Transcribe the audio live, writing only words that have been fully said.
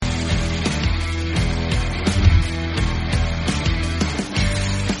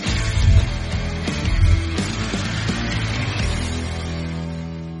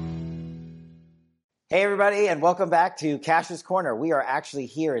Hey, everybody, and welcome back to Cash's Corner. We are actually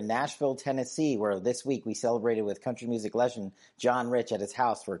here in Nashville, Tennessee, where this week we celebrated with country music legend John Rich at his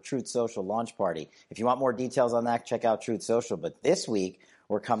house for a Truth Social launch party. If you want more details on that, check out Truth Social. But this week,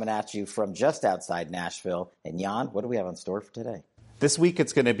 we're coming at you from just outside Nashville. And Jan, what do we have on store for today? This week,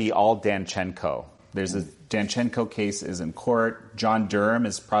 it's going to be all Danchenko. There's a Danchenko case is in court. John Durham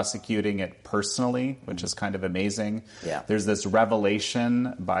is prosecuting it personally, which is kind of amazing. Yeah. There's this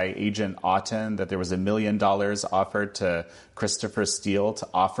revelation by Agent Auten that there was $1 million offered to Christopher Steele to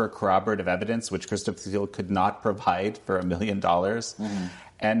offer corroborative evidence, which Christopher Steele could not provide for $1 million.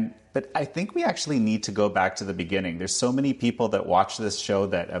 But I think we actually need to go back to the beginning. There's so many people that watch this show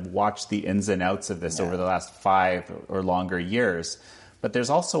that have watched the ins and outs of this over the last 5 or longer years. But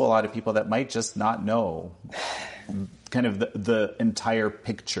there's also a lot of people that might just not know kind of the entire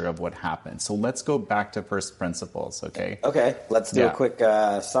picture of what happened. So let's go back to first principles, okay? Okay, let's do a quick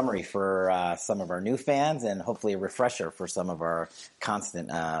summary for some of our new fans and hopefully a refresher for some of our constant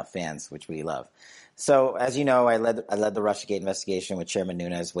fans, which we love. So as you know, I led the Russiagate investigation with Chairman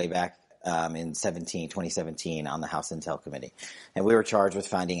Nunes way back in 2017 on the House Intel Committee. And we were charged with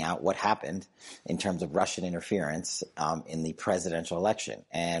finding out what happened in terms of Russian interference in the presidential election.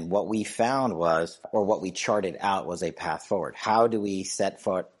 And what we found was, or what we charted out was a path forward. How do we set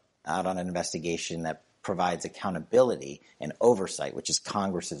foot out on an investigation that provides accountability and oversight, which is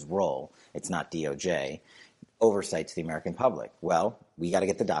Congress's role, it's not DOJ, oversight to the American public? Well, we got to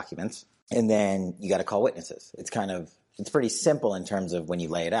get the documents, and then you got to call witnesses. It's pretty simple in terms of when you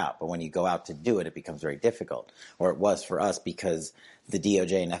lay it out, but when you go out to do it, it becomes very difficult. Or it was for us because the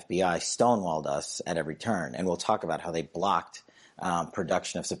DOJ and FBI stonewalled us at every turn. And we'll talk about how they blocked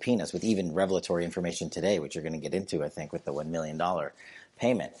production of subpoenas with even revelatory information today, which you're going to get into, I think, with the $1 million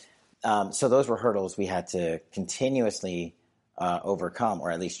payment. So those were hurdles we had to continuously overcome,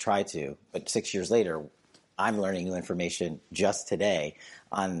 or at least try to. But 6 years later, I'm learning new information just today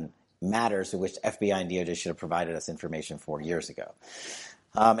on matters of which FBI and DOJ should have provided us information 4 years ago.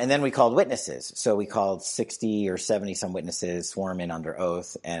 And then we called witnesses. So we called 60 or 70 some witnesses, swore them in under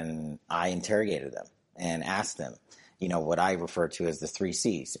oath, and I interrogated them and asked them, what I refer to as the 3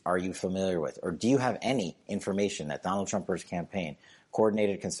 C's. Are you familiar with, or do you have any information that Donald Trump or his campaign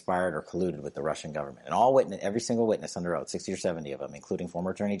coordinated, conspired, or colluded with the Russian government? And every single witness under oath, 60 or 70 of them, including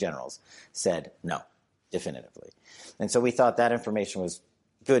former attorney generals, said no, definitively. And so we thought that information was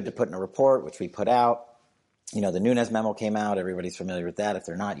good to put in a report, which we put out. The Nunes memo came out. Everybody's familiar with that. If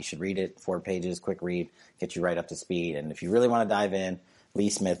they're not, you should read it. 4 pages, quick read, get you right up to speed. And if you really want to dive in,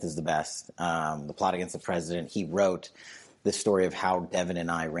 Lee Smith is the best. The Plot Against the President. He wrote the story of how Devin and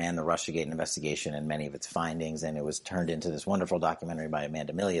I ran the Russiagate investigation and many of its findings, and it was turned into this wonderful documentary by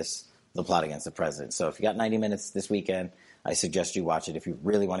Amanda Milius, The Plot Against the President. So if you got 90 minutes this weekend, I suggest you watch it. If you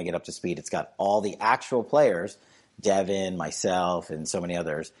really want to get up to speed, it's got all the actual players, Devin, myself, and so many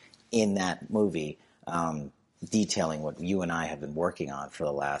others in that movie, detailing what you and I have been working on for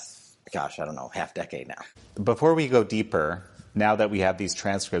the last, half decade now. Before we go deeper, now that we have these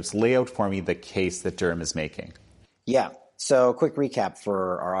transcripts, lay out for me the case that Durham is making. Yeah. So quick recap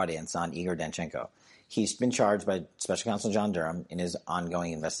for our audience on Igor Danchenko. He's been charged by Special Counsel John Durham in his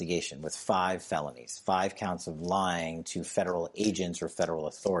ongoing investigation with 5 felonies, 5 counts of lying to federal agents or federal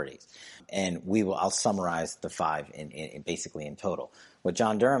authorities. And I'll summarize the 5 basically in total. What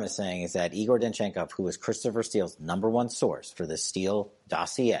John Durham is saying is that Igor Danchenko, who was Christopher Steele's #1 source for the Steele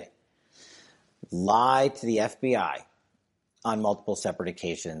dossier, lied to the FBI on multiple separate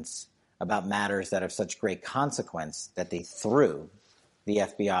occasions about matters that have such great consequence that they threw the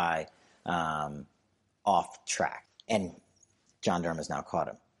FBI off track. And John Durham has now caught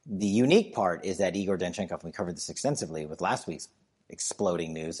him. The unique part is that Igor Danchenko, and we covered this extensively with last week's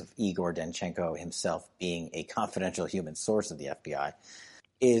exploding news of Igor Danchenko himself being a confidential human source of the FBI,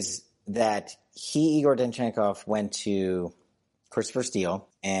 is that Igor Danchenko, went to Christopher Steele,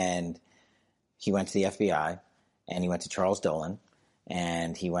 and he went to the FBI, and he went to Charles Dolan,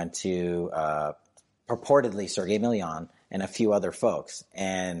 and he went to purportedly Sergei Milyan and a few other folks,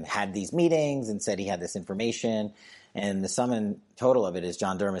 and had these meetings and said he had this information. And the sum and total of it is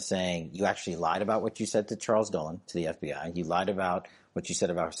John Durham is saying, you actually lied about what you said to Charles Dolan, to the FBI. You lied about what you said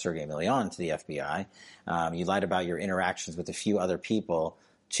about Sergei Milyan to the FBI. You lied about your interactions with a few other people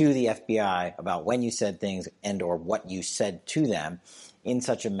to the FBI about when you said things and or what you said to them in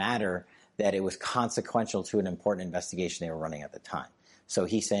such a manner that it was consequential to an important investigation they were running at the time. So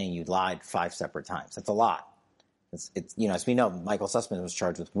he's saying you lied 5 separate times. That's a lot. It's as we know, Michael Sussman was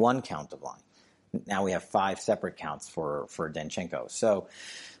charged with 1 count of lying. Now we have 5 separate counts for Danchenko. So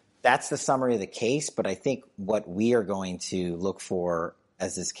that's the summary of the case. But I think what we are going to look for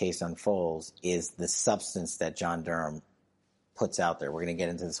as this case unfolds is the substance that John Durham puts out there. We're going to get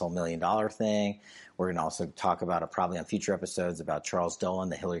into this whole $1 million thing. We're going to also talk about probably on future episodes about Charles Dolan,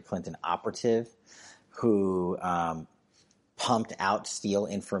 the Hillary Clinton operative, who pumped out Steele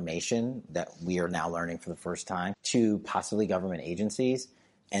information that we are now learning for the first time to possibly government agencies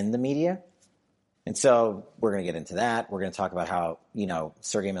and the media. And so we're going to get into that. We're going to talk about how,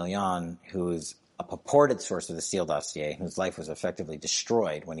 Sergei Milyan, who is a purported source of the Steele dossier, whose life was effectively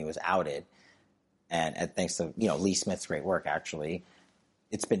destroyed when he was outed, and thanks to, Lee Smith's great work, actually,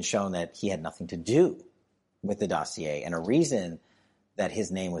 it's been shown that he had nothing to do with the dossier. And a reason that his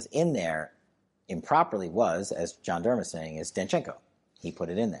name was in there improperly was, as John Durham is saying, is Danchenko. He put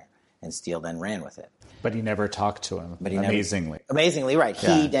it in there, and Steele then ran with it. But he never talked to him, amazingly. Amazingly, right.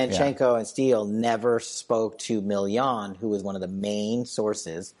 Yeah, Danchenko, and Steele never spoke to Milyan, who was one of the main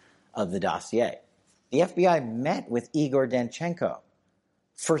sources of the dossier. The FBI met with Igor Danchenko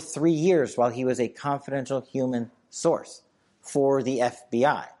for 3 years while he was a confidential human source for the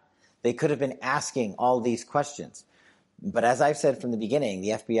FBI. They could have been asking all these questions. But as I've said from the beginning,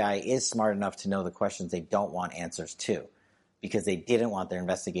 the FBI is smart enough to know the questions they don't want answers to, because they didn't want their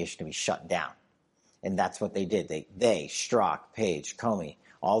investigation to be shut down. And that's what they did. They Strzok, Page, Comey,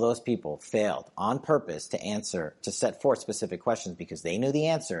 all those people failed on purpose to set forth specific questions because they knew the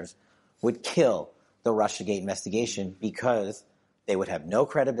answers would kill the Russiagate investigation, because they would have no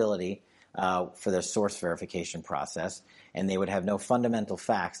credibility for their source verification process, and they would have no fundamental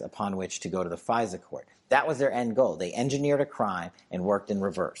facts upon which to go to the FISA court. That was their end goal. They engineered a crime and worked in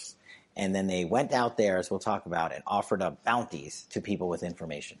reverse. And then they went out there, as we'll talk about, and offered up bounties to people with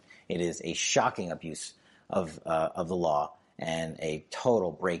information. It is a shocking abuse of the law and a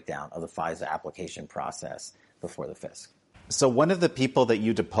total breakdown of the FISA application process before the FISC. So one of the people that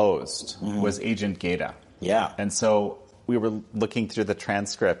you deposed was Agent Gaeta. Yeah. And so we were looking through the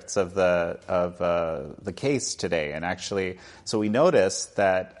transcripts of the case today, and actually, so we noticed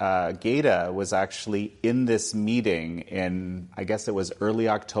that Gaeta was actually in this meeting in, I guess it was early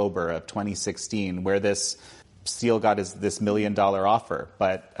October of 2016, where this Steele got this $1 million offer.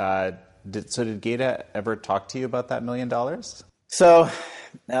 But did Gaeta ever talk to you about that $1 million? So,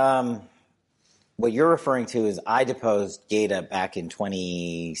 what you're referring to is I deposed Gaeta back in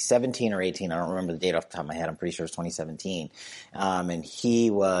 2017 or 18. I don't remember the date off the top of my head. I'm pretty sure it was 2017. And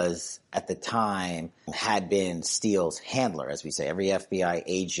he was, at the time, had been Steele's handler, as we say. Every FBI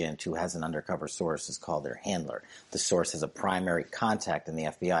agent who has an undercover source is called their handler. The source has a primary contact in the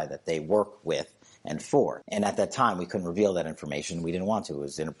FBI that they work with and for. And at that time, we couldn't reveal that information. We didn't want to. It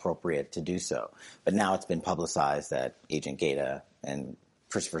was inappropriate to do so. But now it's been publicized that Agent Gaeta and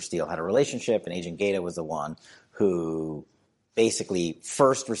Christopher Steele had a relationship, and Agent Gaeta was the one who basically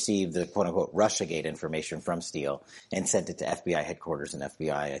first received the quote-unquote Russiagate information from Steele and sent it to FBI headquarters in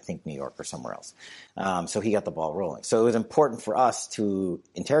FBI, I think New York or somewhere else. So he got the ball rolling. So it was important for us to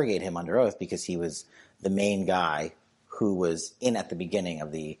interrogate him under oath because he was the main guy who was in at the beginning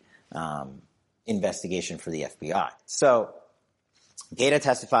of the investigation for the FBI. So Gaeta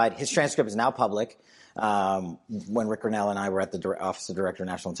testified. His transcript is now public. When Rick Grinnell and I were at the Office of Director of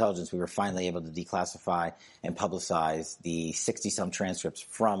National Intelligence, we were finally able to declassify and publicize the 60-some transcripts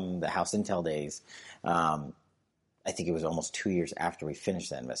from the House Intel days. I think it was almost 2 years after we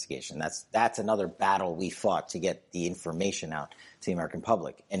finished that investigation. That's another battle we fought to get the information out to the American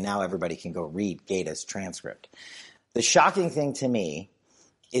public. And now everybody can go read Gaeta's transcript. The shocking thing to me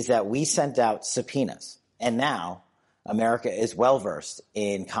is that we sent out subpoenas, and now America is well-versed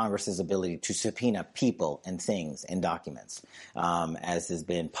in Congress's ability to subpoena people and things and documents, as has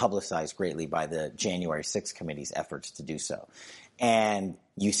been publicized greatly by the January 6th committee's efforts to do so. And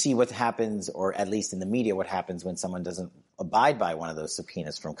you see what happens, or at least in the media, what happens when someone doesn't abide by one of those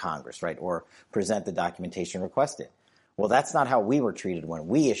subpoenas from Congress, right, or present the documentation requested. Well, that's not how we were treated when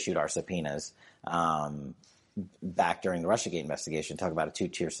we issued our subpoenas back during the Russiagate investigation. Talk about a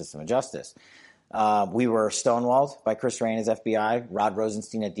two-tier system of justice. We were stonewalled by Chris Wray and his FBI. Rod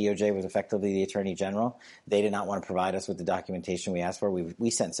Rosenstein at DOJ was effectively the Attorney General. They did not want to provide us with the documentation we asked for. We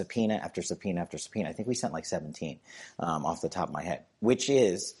sent subpoena after subpoena after subpoena. I think we sent like 17 off the top of my head, which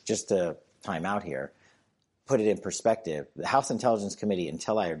is, just to time out here, put it in perspective, the House Intelligence Committee,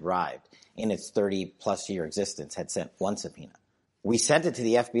 until I arrived, in its 30-plus year existence, had sent one subpoena. We sent it to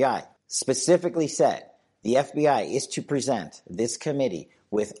the FBI, specifically said the FBI is to present this committee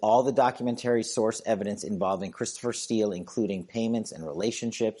with all the documentary source evidence involving Christopher Steele, including payments and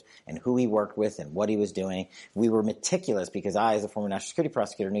relationships and who he worked with and what he was doing. We were meticulous because I, as a former national security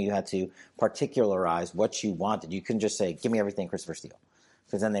prosecutor, knew you had to particularize what you wanted. You couldn't just say, give me everything Christopher Steele.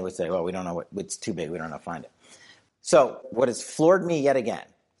 Because then they would say, well, we don't know it's too big, we don't know how to find it. So what has floored me yet again,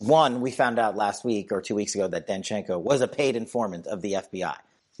 one, we found out last week or 2 weeks ago that Danchenko was a paid informant of the FBI,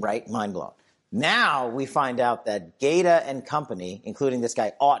 right? Mind blown. Now we find out that Gata and company, including this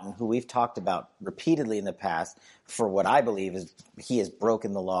guy Auten, who we've talked about repeatedly in the past for what I believe is he has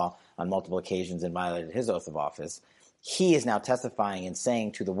broken the law on multiple occasions and violated his oath of office, he is now testifying and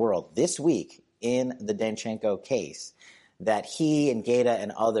saying to the world this week in the Danchenko case that he and Gata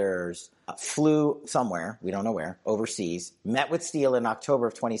and others flew somewhere, we don't know where, overseas, met with Steele in October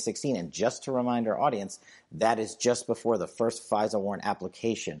of 2016. And just to remind our audience, that is just before the first FISA warrant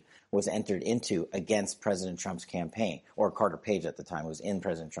application was entered into against President Trump's campaign, or Carter Page at the time was in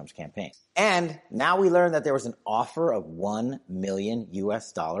President Trump's campaign. And now we learn that there was an offer of $1 million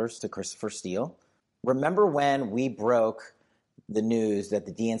to Christopher Steele. Remember when we broke the news that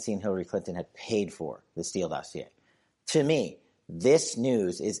the DNC and Hillary Clinton had paid for the Steele dossier? To me, this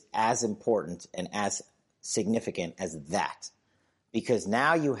news is as important and as significant as that, because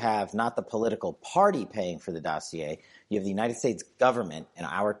now you have not the political party paying for the dossier, you have the United States government and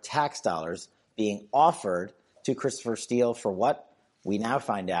our tax dollars being offered to Christopher Steele for what we now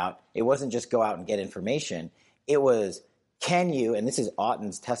find out. It wasn't just go out and get information. It was, can you, and this is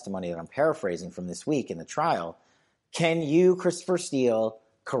Auten's testimony that I'm paraphrasing from this week in the trial, can you, Christopher Steele,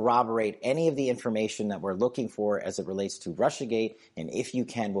 corroborate any of the information that we're looking for as it relates to Russiagate, and if you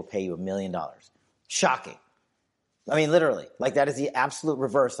can, we'll pay you $1 million. Shocking. I mean, literally, like that is the absolute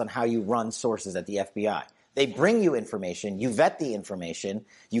reverse on how you run sources at the FBI. They bring you information, you vet the information,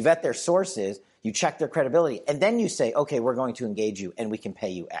 you vet their sources, you check their credibility, and then you say, okay, we're going to engage you and we can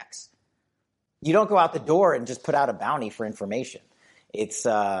pay you X. You don't go out the door and just put out a bounty for information.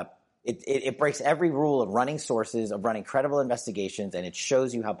 It breaks every rule of running sources, of running credible investigations, and it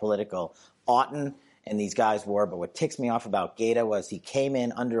shows you how political Auten and these guys were. But what ticks me off about Gata was he came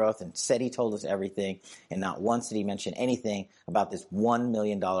in under oath and said he told us everything, and not once did he mention anything about this $1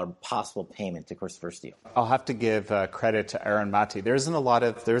 million possible payment to Christopher Steele. I'll have to give credit to Aaron Mati. There isn't a lot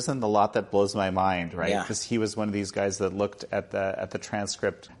that blows my mind, right? Yeah. Because he was one of these guys that looked at the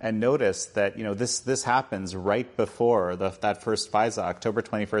transcript and noticed that this happens right before that first FISA, October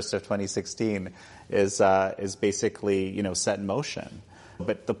 21st of 2016, is basically set in motion.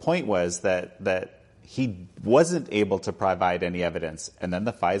 But the point was that he wasn't able to provide any evidence, and then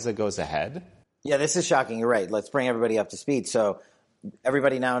the FISA goes ahead? Yeah, this is shocking. You're right. Let's bring everybody up to speed. So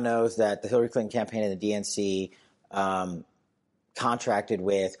everybody now knows that the Hillary Clinton campaign and the DNC contracted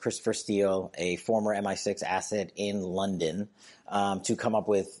with Christopher Steele, a former MI6 asset in London, to come up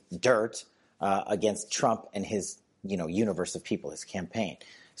with dirt against Trump and his universe of people, his campaign,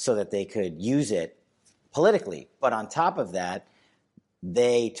 so that they could use it politically. But on top of that,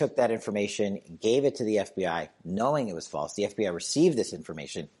 they took that information, gave it to the FBI, knowing it was false. The FBI received this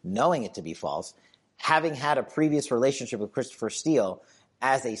information, knowing it to be false, having had a previous relationship with Christopher Steele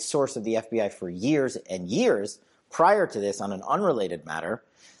as a source of the FBI for years and years prior to this on an unrelated matter.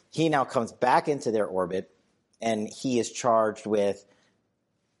 He now comes back into their orbit, and he is charged with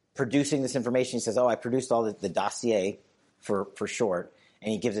producing this information. He says, I produced all the dossier for short,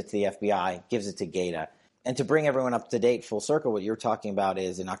 and he gives it to the FBI, gives it to Gata. And to bring everyone up to date, full circle, what you're talking about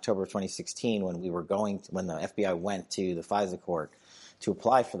is in October of 2016, when the FBI went to the FISA court to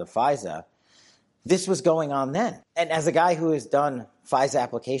apply for the FISA, this was going on then. And as a guy who has done FISA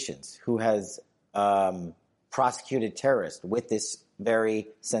applications, who has prosecuted terrorists with this very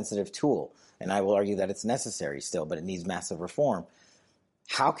sensitive tool, and I will argue that it's necessary still, but it needs massive reform,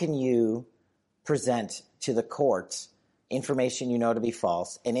 how can you present to the courts information you know to be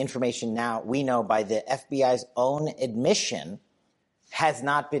false, and information now we know by the FBI's own admission has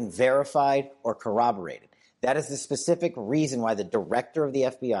not been verified or corroborated? That is the specific reason why the director of the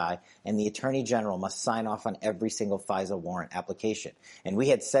FBI and the attorney general must sign off on every single FISA warrant application. And we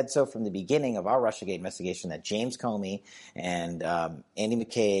had said so from the beginning of our Russiagate investigation that James Comey and Andy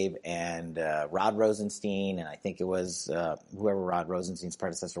McCabe and Rod Rosenstein, and I think it was whoever Rod Rosenstein's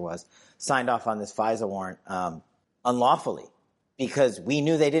predecessor was, signed off on this FISA warrant unlawfully because we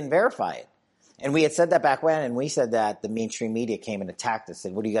knew they didn't verify it. And we had said that back when, and we said that the mainstream media came and attacked us,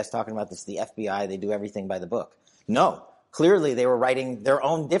 said, what are you guys talking about? This is the FBI. They do everything by the book. No, clearly they were writing their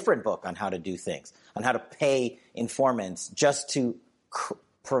own different book on how to do things, on how to pay informants just to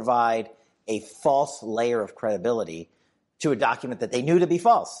provide a false layer of credibility to a document that they knew to be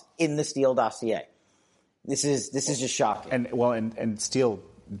false in the Steele dossier. This is just shocking. And Steele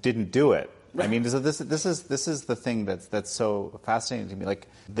didn't do it. I mean, so this is the thing that's so fascinating to me. Like,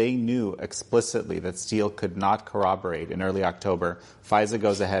 they knew explicitly that Steele could not corroborate in early October. FISA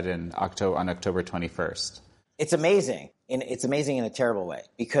goes ahead on October 21st. It's amazing. It's amazing in a terrible way,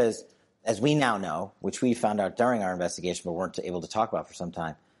 because as we now know, which we found out during our investigation but weren't able to talk about for some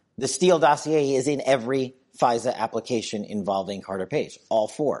time, the Steele dossier is in every FISA application involving Carter Page, all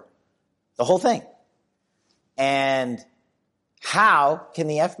four, the whole thing. And how can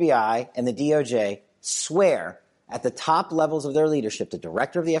the FBI and the DOJ swear at the top levels of their leadership, the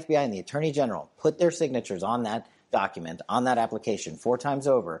director of the FBI and the attorney general, put their signatures on that document, on that application 4 times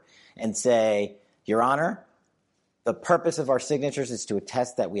over, and say, Your Honor, the purpose of our signatures is to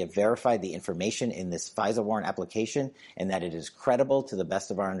attest that we have verified the information in this FISA warrant application and that it is credible to the best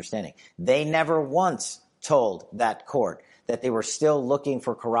of our understanding. They never once told that court that they were still looking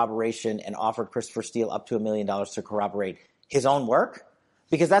for corroboration and offered Christopher Steele up to $1 million to corroborate his own work,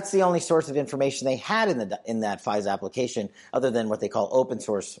 because that's the only source of information they had in that FISA application other than what they call open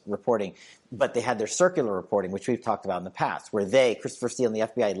source reporting. But they had their circular reporting, which we've talked about in the past, where they, Christopher Steele and the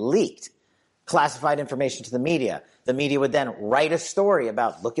FBI, leaked classified information to the media. The media would then write a story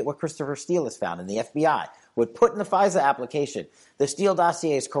about, look at what Christopher Steele has found, and the FBI would put in the FISA application. The Steele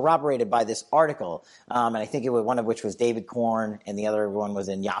dossier is corroborated by this article, and I think one of which was David Korn, and the other one was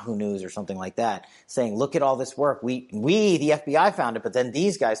in Yahoo News or something like that, saying, look at all this work. We, the FBI, found it, but then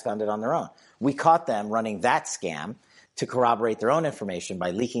these guys found it on their own. We caught them running that scam to corroborate their own information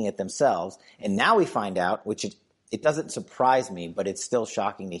by leaking it themselves, and now we find out, which it doesn't surprise me, but it's still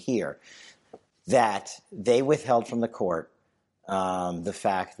shocking to hear, that they withheld from the court the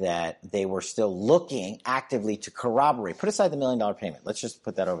fact that they were still looking actively to corroborate. Put aside the $1 million payment. Let's just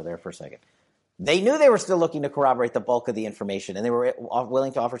put that over there for a second. They knew they were still looking to corroborate the bulk of the information, and they were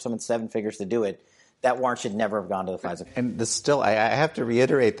willing to offer someone 7 figures to do it. That warrant should never have gone to the FISA. And I have to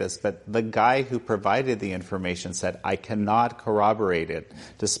reiterate this, but the guy who provided the information said, I cannot corroborate it,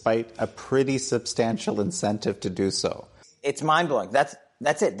 despite a pretty substantial incentive to do so. It's mind-blowing. That's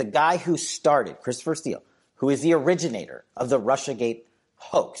it. The guy who started, Christopher Steele, who is the originator of the Russiagate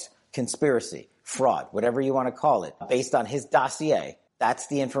hoax, conspiracy, fraud, whatever you want to call it, based on his dossier, that's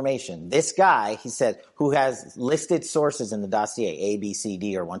the information. This guy, he said, who has listed sources in the dossier, A, B, C,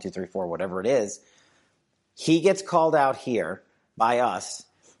 D, or 1, 2, 3, 4, whatever it is, he gets called out here by us,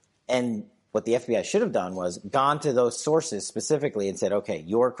 and what the FBI should have done was gone to those sources specifically and said, okay,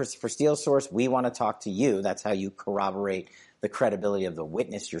 you're Christopher Steele's source, we want to talk to you. That's how you corroborate the credibility of the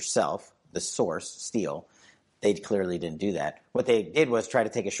witness yourself, the source, Steele. They clearly didn't do that. What they did was try to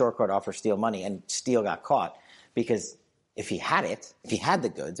take a shortcut, offer Steele money, and Steele got caught because if he had it, if he had the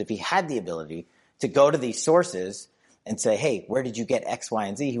goods, if he had the ability to go to these sources and say, hey, where did you get X, Y,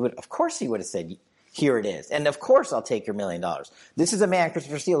 and Z? Of course he would have said, here it is. And of course I'll take your $1 million. This is a man,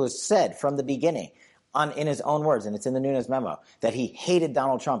 Christopher Steele, who said from the beginning, in his own words, and it's in the Nunes memo, that he hated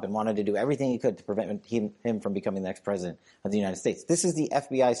Donald Trump and wanted to do everything he could to prevent him from becoming the next president of the United States. This is the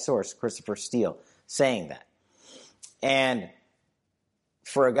FBI source, Christopher Steele, saying that. And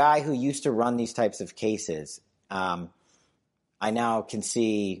for a guy who used to run these types of cases, I now can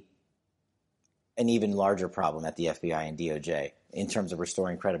see an even larger problem at the FBI and DOJ in terms of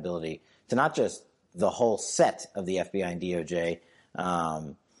restoring credibility to not just the whole set of the FBI and DOJ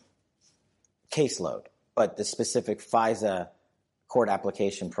caseload, but the specific FISA court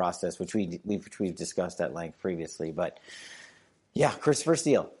application process, which we've discussed at length previously. But yeah, Christopher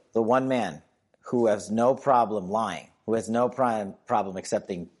Steele, the one man who has no problem lying, who has no problem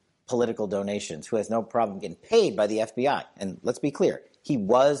accepting political donations, who has no problem getting paid by the FBI. And let's be clear, he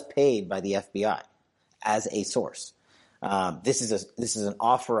was paid by the FBI as a source. This is an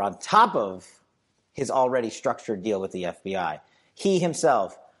offer on top of his already structured deal with the FBI. He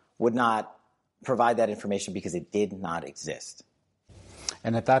himself would not provide that information because it did not exist.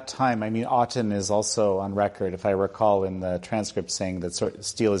 And at that time, Auten is also on record, if I recall in the transcript, saying that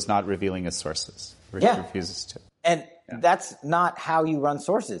Steele is not revealing his sources. Refuses to. And that's not how you run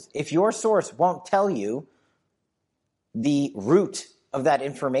sources. If your source won't tell you the root of that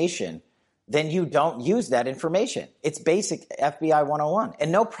information, then you don't use that information. It's basic FBI 101.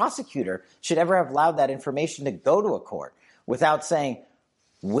 And no prosecutor should ever have allowed that information to go to a court without saying,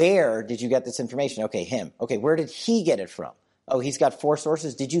 where did you get this information? Okay, him. Okay, where did he get it from? Oh, he's got 4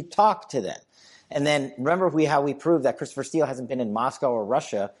 sources. Did you talk to them? And then remember how we proved that Christopher Steele hasn't been in Moscow or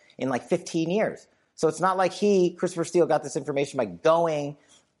Russia in like 15 years. So it's not like Christopher Steele, got this information by going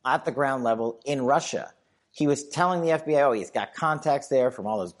at the ground level in Russia. He was telling the FBI, he's got contacts there from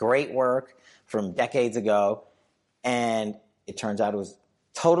all his great work from decades ago. And it turns out it was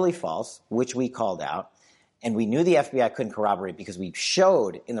totally false, which we called out. And we knew the FBI couldn't corroborate because we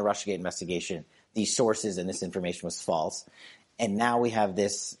showed in the Russiagate investigation these sources and this information was false. And now we have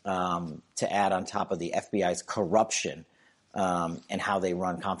this to add on top of the FBI's corruption and how they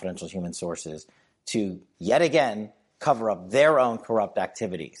run confidential human sources to yet again cover up their own corrupt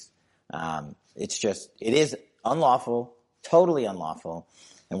activities. It is unlawful, totally unlawful,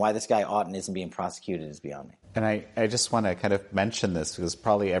 and why this guy Auten isn't being prosecuted is beyond me. And I just want to kind of mention this because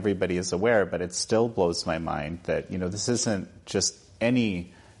probably everybody is aware, but it still blows my mind that, this isn't just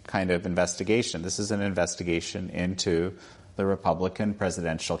any kind of investigation. This is an investigation into the Republican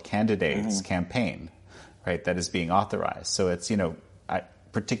presidential candidate's campaign, right, that is being authorized. So it's,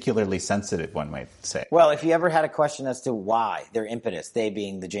 particularly sensitive, one might say. Well, if you ever had a question as to why, their impetus, they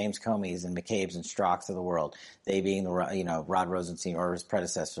being the James Comeys and McCabe's and Strzoks of the world, they being the, Rod Rosenstein or his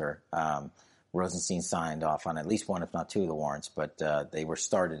predecessor, Rosenstein signed off on at least one, if not two, of the warrants, but they were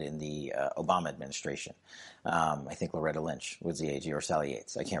started in the Obama administration. I think Loretta Lynch was the AG, or Sally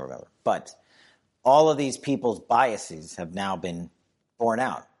Yates. I can't remember. But all of these people's biases have now been borne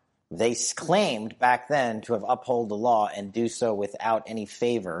out. They claimed back then to have upheld the law and do so without any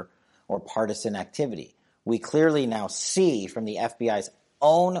favor or partisan activity. We clearly now see from the FBI's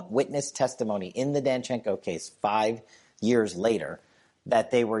own witness testimony in the Danchenko case 5 years later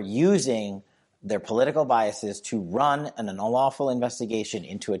that they were using their political biases to run an unlawful investigation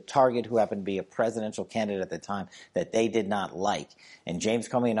into a target who happened to be a presidential candidate at the time that they did not like. And James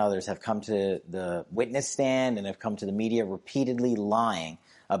Comey and others have come to the witness stand and have come to the media repeatedly lying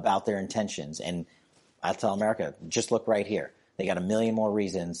about their intentions. And I'll tell America, just look right here. They got a million more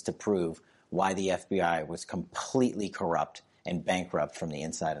reasons to prove why the FBI was completely corrupt and bankrupt from the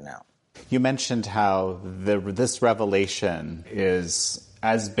inside and out. You mentioned how this revelation is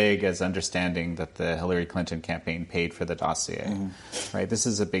as big as understanding that the Hillary Clinton campaign paid for the dossier, right? This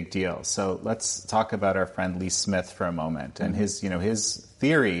is a big deal. So let's talk about our friend Lee Smith for a moment. And his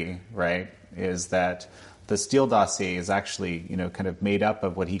theory, right, is that the Steele dossier is actually, kind of made up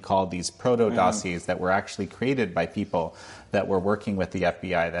of what he called these proto-dossiers that were actually created by people that were working with the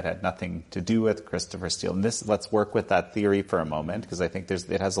FBI that had nothing to do with Christopher Steele. And let's work with that theory for a moment, because I think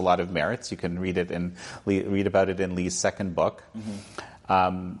it has a lot of merits. You can read about it in Lee's second book.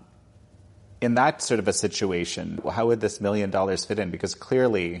 In that sort of a situation, how would this $1 million fit in? Because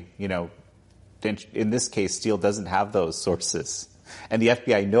clearly, in this case, Steele doesn't have those sources. And the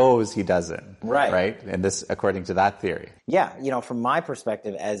FBI knows he doesn't. Right? And this, according to that theory. Yeah. From my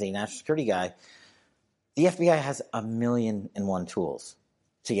perspective as a national security guy, the FBI has 1,000,001 tools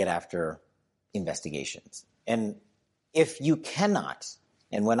to get after investigations. And if you cannot,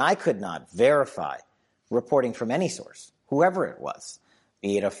 and when I could not verify reporting from any source, whoever it was,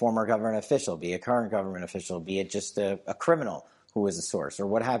 be it a former government official, be it a current government official, be it just a criminal who was a source or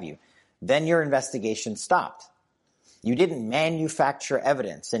what have you, then your investigation stopped. You didn't manufacture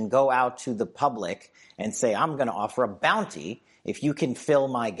evidence and go out to the public and say, I'm going to offer a bounty if you can fill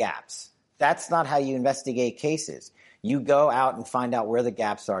my gaps. That's not how you investigate cases. You go out and find out where the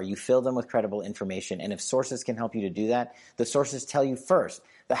gaps are. You fill them with credible information. And if sources can help you to do that, the sources tell you first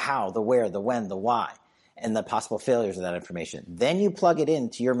the how, the where, the when, the why, and the possible failures of that information. Then you plug it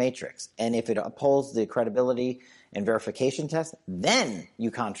into your matrix. And if it upholds the credibility and verification test, then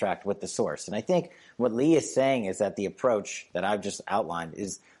you contract with the source. And I think what Lee is saying is that the approach that I've just outlined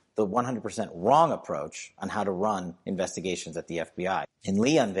is the 100% wrong approach on how to run investigations at the FBI. And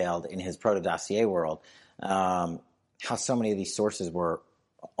Lee unveiled in his proto-dossier world how so many of these sources were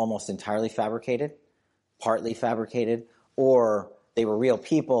almost entirely fabricated, partly fabricated, or they were real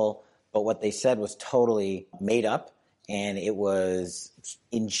people, but what they said was totally made up, and it was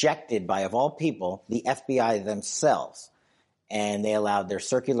injected by, of all people, the FBI themselves. And they allowed their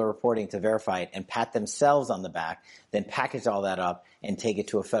circular reporting to verify it and pat themselves on the back, then package all that up and take it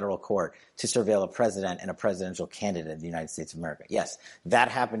to a federal court to surveil a president and a presidential candidate of the United States of America. Yes, that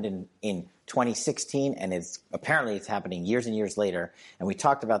happened in 2016, and it's happening years and years later. And we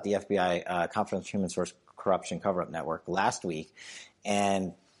talked about the FBI Confidential Human Source Corruption Cover-Up Network last week,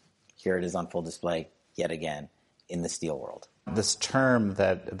 and here it is on full display yet again in the Steele world. This term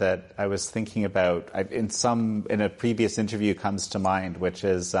that I was thinking about in a previous interview comes to mind, which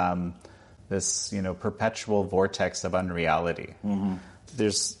is this perpetual vortex of unreality.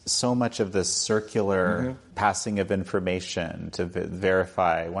 There's so much of this circular passing of information to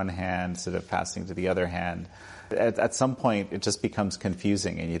verify one hand, sort of passing to the other hand. At some point, it just becomes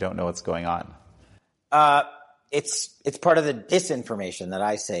confusing, and you don't know what's going on. It's part of the disinformation that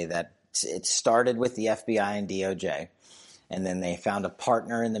I say that it started with the FBI and DOJ, and then they found a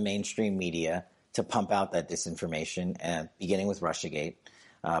partner in the mainstream media to pump out that disinformation, beginning with Russiagate,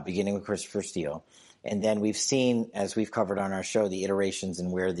 beginning with Christopher Steele. And then we've seen, as we've covered on our show, the iterations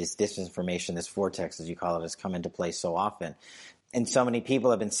and where this disinformation, this vortex, as you call it, has come into play so often. And so many people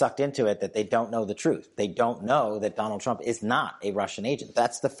have been sucked into it that they don't know the truth. They don't know that Donald Trump is not a Russian agent.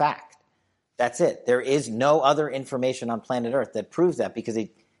 That's the fact. That's it. There is no other information on planet Earth that proves that, because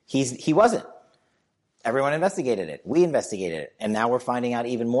He wasn't. Everyone investigated it. We investigated it. And now we're finding out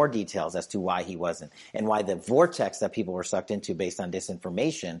even more details as to why he wasn't and why the vortex that people were sucked into based on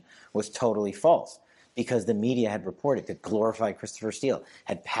disinformation was totally false. Because the media had reported, that glorified Christopher Steele,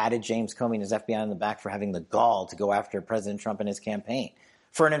 had patted James Comey and his FBI on the back for having the gall to go after President Trump and his campaign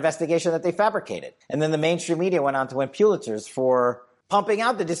for an investigation that they fabricated. And then the mainstream media went on to win Pulitzers for pumping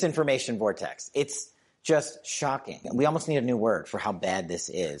out the disinformation vortex. It's just shocking. We almost need a new word for how bad this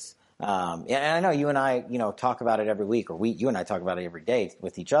is. And I know you and I, talk about it every week, or you and I talk about it every day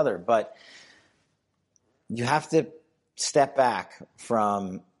with each other, but you have to step back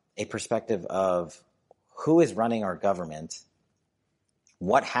from a perspective of who is running our government,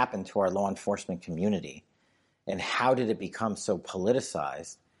 what happened to our law enforcement community, and how did it become so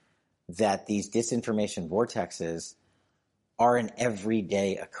politicized that these disinformation vortexes are an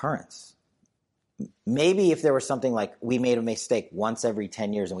everyday occurrence. Maybe if there was something like we made a mistake once every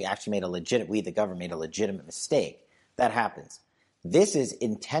 10 years and we actually the government made a legitimate mistake, that happens. This is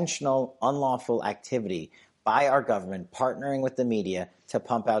intentional, unlawful activity by our government partnering with the media to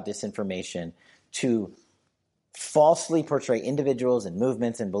pump out disinformation, to falsely portray individuals and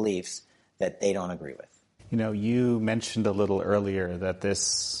movements and beliefs that they don't agree with. You mentioned a little earlier that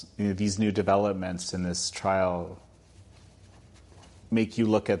these new developments in this trial make you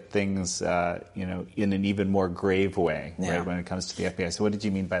look at things, in an even more grave way, right, when it comes to the FBI. So what did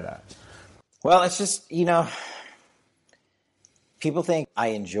you mean by that? Well, it's just, people think I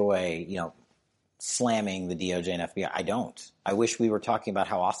enjoy, slamming the DOJ and FBI. I don't. I wish we were talking about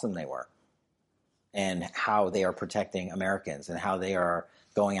how awesome they were and how they are protecting Americans and how they are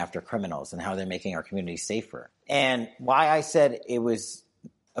going after criminals and how they're making our community safer. And why I said it was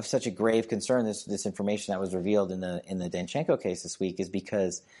of such a grave concern, this information that was revealed in the Danchenko case this week, is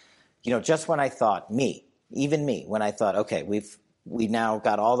because, just when I thought, when I thought, okay, we've now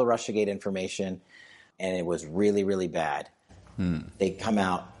got all the Russiagate information and it was really, really bad, they come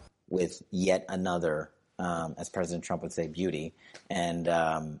out with yet another, as President Trump would say, beauty.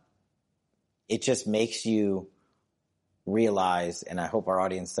 And it just makes you realize, and I hope our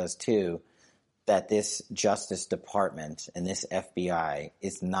audience does too, that this Justice Department and this FBI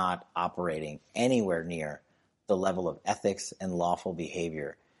is not operating anywhere near the level of ethics and lawful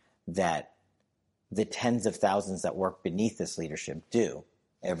behavior that the tens of thousands that work beneath this leadership do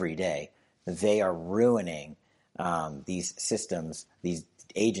every day. They are ruining these systems, these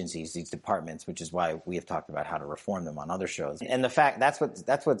agencies, these departments, which is why we have talked about how to reform them on other shows. And the fact that's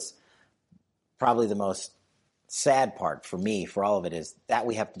what's probably the most sad part for me, for all of it, is that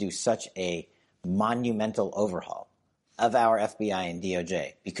we have to do such a monumental overhaul of our FBI and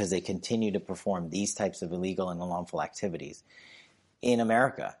DOJ because they continue to perform these types of illegal and unlawful activities in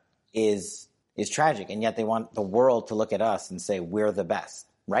America is tragic. And yet they want the world to look at us and say we're the best.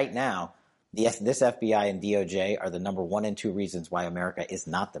 Right now, this FBI and DOJ are the number 1 and 2 reasons why America is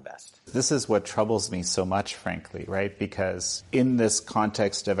not the best. This is what troubles me so much, frankly, right? Because in this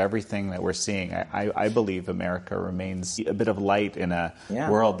context of everything that we're seeing, I believe America remains a bit of light in a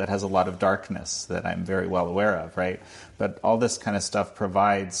world that has a lot of darkness that I'm very well aware of, right? But all this kind of stuff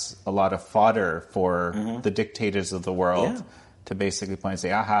provides a lot of fodder for the dictators of the world to basically point and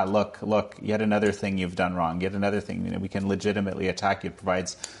say, aha, look, yet another thing you've done wrong, yet another thing, we can legitimately attack you. It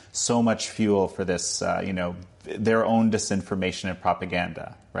provides so much fuel for this, their own disinformation and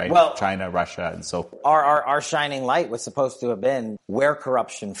propaganda, right? Well, China, Russia, and so forth. Our shining light was supposed to have been, we're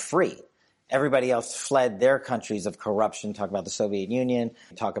corruption free. Everybody else fled their countries of corruption. Talk about the Soviet Union,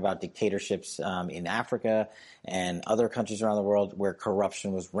 talk about dictatorships in Africa and other countries around the world where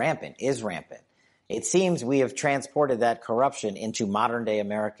corruption was rampant, is rampant. It seems we have transported that corruption into modern-day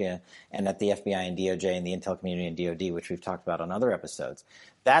America and at the FBI and DOJ and the intel community and DOD, which we've talked about on other episodes.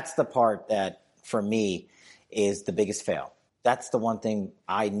 That's the part that, for me, is the biggest fail. That's the one thing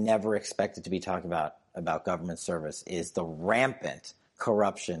I never expected to be talking about government service, is the rampant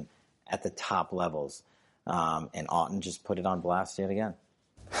corruption at the top levels. And Auten just put it on blast yet again.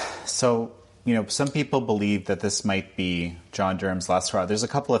 So, some people believe that this might be John Durham's last hurrah. There's a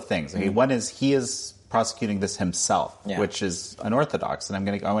couple of things. Okay, one is he is prosecuting this himself, which is unorthodox,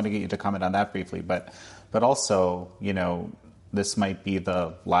 and I want to get you to comment on that briefly. But also, this might be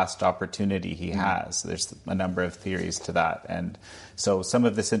the last opportunity he has. There's a number of theories to that, and so some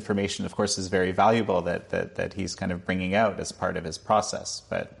of this information, of course, is very valuable that he's kind of bringing out as part of his process.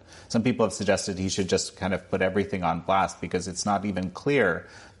 But some people have suggested he should just kind of put everything on blast because it's not even clear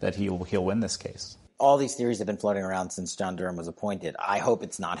that he'll win this case. All these theories have been floating around since John Durham was appointed. I hope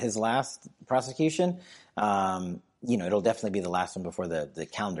it's not his last prosecution. It'll definitely be the last one before the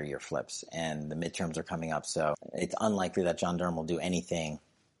calendar year flips and the midterms are coming up. So it's unlikely that John Durham will do anything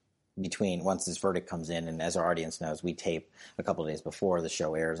between once this verdict comes in, and as our audience knows, we tape a couple of days before the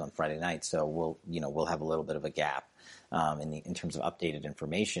show airs on Friday night, so we'll have a little bit of a gap in terms of updated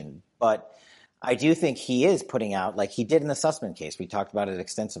information. But I do think he is putting out, like he did in the Sussman case. We talked about it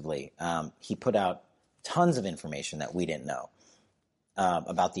extensively. He put out tons of information that we didn't know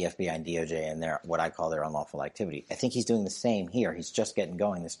about the FBI and DOJ and their what I call their unlawful activity. I think he's doing the same here. He's just getting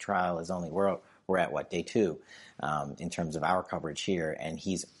going. This trial is only we're at what, day 2 in terms of our coverage here, and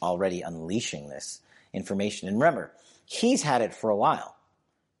he's already unleashing this information. And remember, he's had it for a while.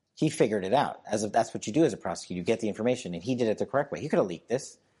 He figured it out. As if that's what you do as a prosecutor, you get the information, and he did it the correct way. He could have leaked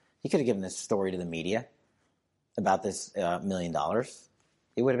this. He could have given this story to the media about this $1 million.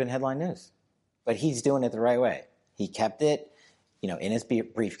 It would have been headline news. But he's doing it the right way. He kept it, in his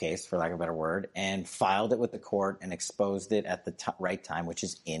briefcase, for lack of a better word, and filed it with the court and exposed it at the right time, which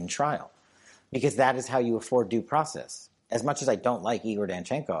is in trial. Because that is how you afford due process. As much as I don't like Igor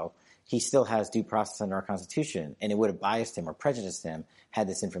Danchenko, he still has due process under our Constitution, and it would have biased him or prejudiced him had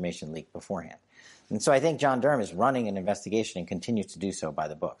this information leaked beforehand. And so I think John Durham is running an investigation and continues to do so by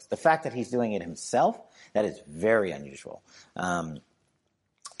the books. The fact that he's doing it himself, that is very unusual.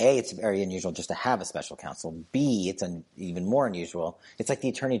 It's very unusual just to have a special counsel. B, it's even more unusual. It's like the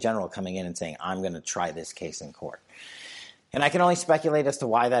Attorney General coming in and saying, I'm going to try this case in court. And I can only speculate as to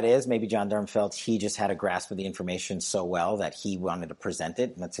why that is. Maybe John Durham felt he just had a grasp of the information so well that he wanted to present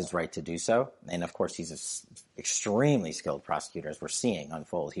it, and that's his right to do so. And, of course, he's an extremely skilled prosecutor, as we're seeing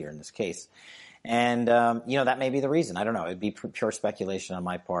unfold here in this case. And, that may be the reason. I don't know. It would be pure speculation on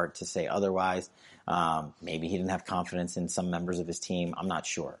my part to say otherwise. Maybe he didn't have confidence in some members of his team. I'm not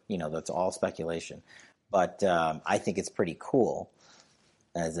sure. That's all speculation. But I think it's pretty cool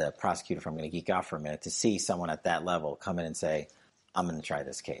as a prosecutor, if I'm going to geek out for a minute, to see someone at that level come in and say, I'm going to try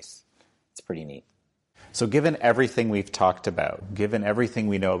this case. It's pretty neat. So given everything we've talked about, given everything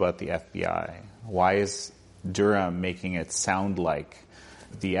we know about the FBI, why is Durham making it sound like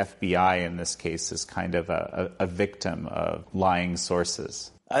the FBI in this case is kind of a victim of lying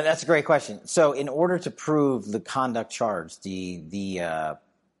sources? That's a great question. So in order to prove the conduct charge, the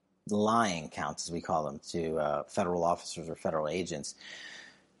lying counts, as we call them, to federal officers or federal agents,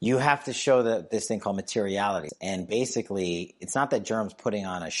 you have to show this thing called materiality. And basically, it's not that Durham's putting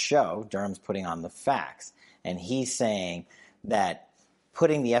on a show. Durham's putting on the facts. And he's saying that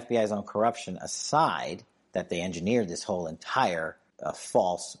putting the FBI's own corruption aside, that they engineered this whole entire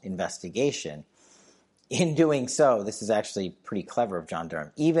false investigation, in doing so, this is actually pretty clever of John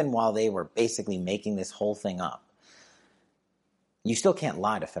Durham. Even while they were basically making this whole thing up, you still can't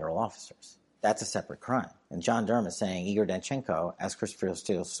lie to federal officers. That's a separate crime. And John Durham is saying Igor Danchenko, as Christopher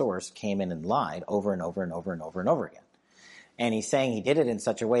Steele's source, came in and lied over and over and over and over and over again. And he's saying he did it in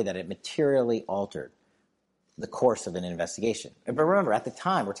such a way that it materially altered the course of an investigation. But remember, at the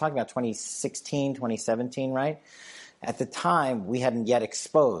time, we're talking about 2016, 2017, right? At the time, we hadn't yet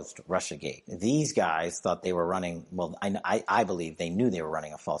exposed Russiagate. These guys thought they were running, well, I believe they knew they were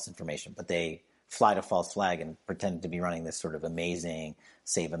running a false information, but they flied a false flag and pretended to be running this sort of amazing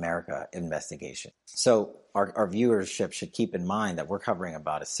Save America investigation. So our viewership should keep in mind that we're covering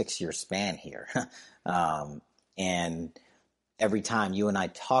about a 6-year span here. And every time you and I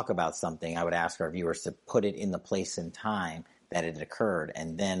talk about something, I would ask our viewers to put it in the place and time that it occurred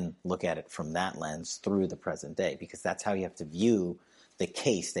and then look at it from that lens through the present day, because that's how you have to view the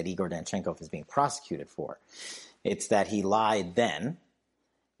case that Igor Danchenko is being prosecuted for. It's that he lied then,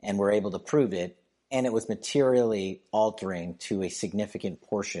 and we're able to prove it, and it was materially altering to a significant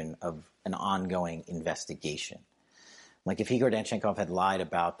portion of an ongoing investigation. Like if Igor Danchenko had lied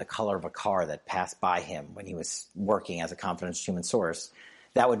about the color of a car that passed by him when he was working as a confidential human source,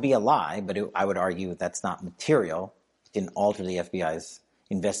 that would be a lie, but I would argue that's not material. It didn't alter the FBI's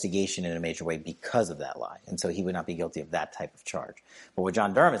investigation in a major way because of that lie. And so he would not be guilty of that type of charge. But what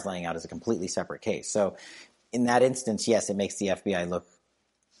John Durham is laying out is a completely separate case. So in that instance, yes, it makes the FBI look,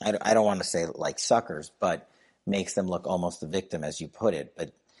 I don't want to say like suckers, but makes them look almost a victim, as you put it.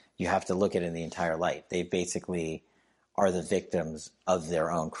 But you have to look at it in the entire light. They basically are the victims of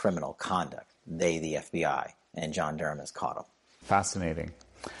their own criminal conduct. They, the FBI, and John Durham has caught them. Fascinating.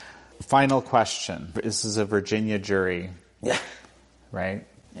 Final question. This is a Virginia jury, yeah, right?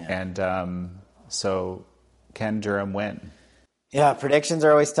 Yeah. And so can Durham win? Yeah, predictions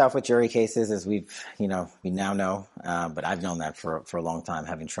are always tough with jury cases, as we now know. But I've known that for a long time,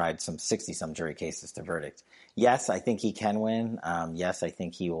 having tried some 60-some jury cases to verdict. Yes, I think he can win. Yes, I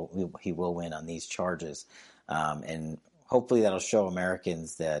think he will win on these charges, and hopefully that'll show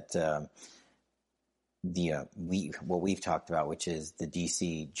Americans that what we've talked about, which is the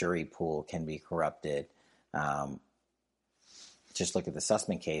D.C. jury pool, can be corrupted. just look at the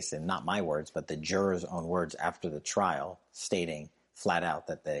Sussman case, and not my words, but the jurors' own words after the trial, stating flat out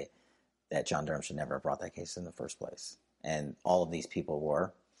that John Durham should never have brought that case in the first place. And all of these people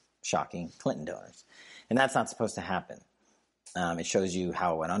were, shocking, Clinton donors. And that's not supposed to happen. It shows you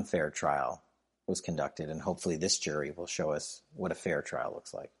how an unfair trial was conducted, and hopefully this jury will show us what a fair trial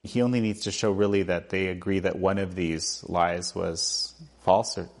looks like. He only needs to show really that they agree that one of these lies was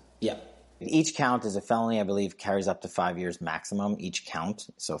false. Yeah. Each count is a felony, I believe, carries up to 5 years maximum, each count,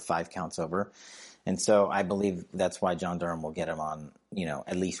 so 5 counts over. And so I believe that's why John Durham will get him on,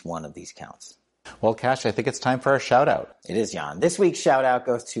 at least one of these counts. Well, Kash, I think it's time for our shout-out. It is, Jan. This week's shout-out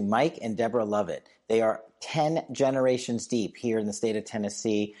goes to Mike and Deborah Lovett. They are 10 generations deep here in the state of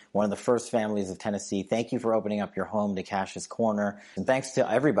Tennessee, one of the first families of Tennessee. Thank you for opening up your home to Kash's Corner. And thanks to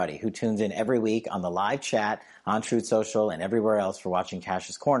everybody who tunes in every week on the live chat, on Truth Social, and everywhere else for watching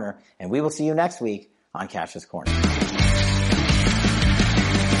Kash's Corner. And we will see you next week on Kash's Corner.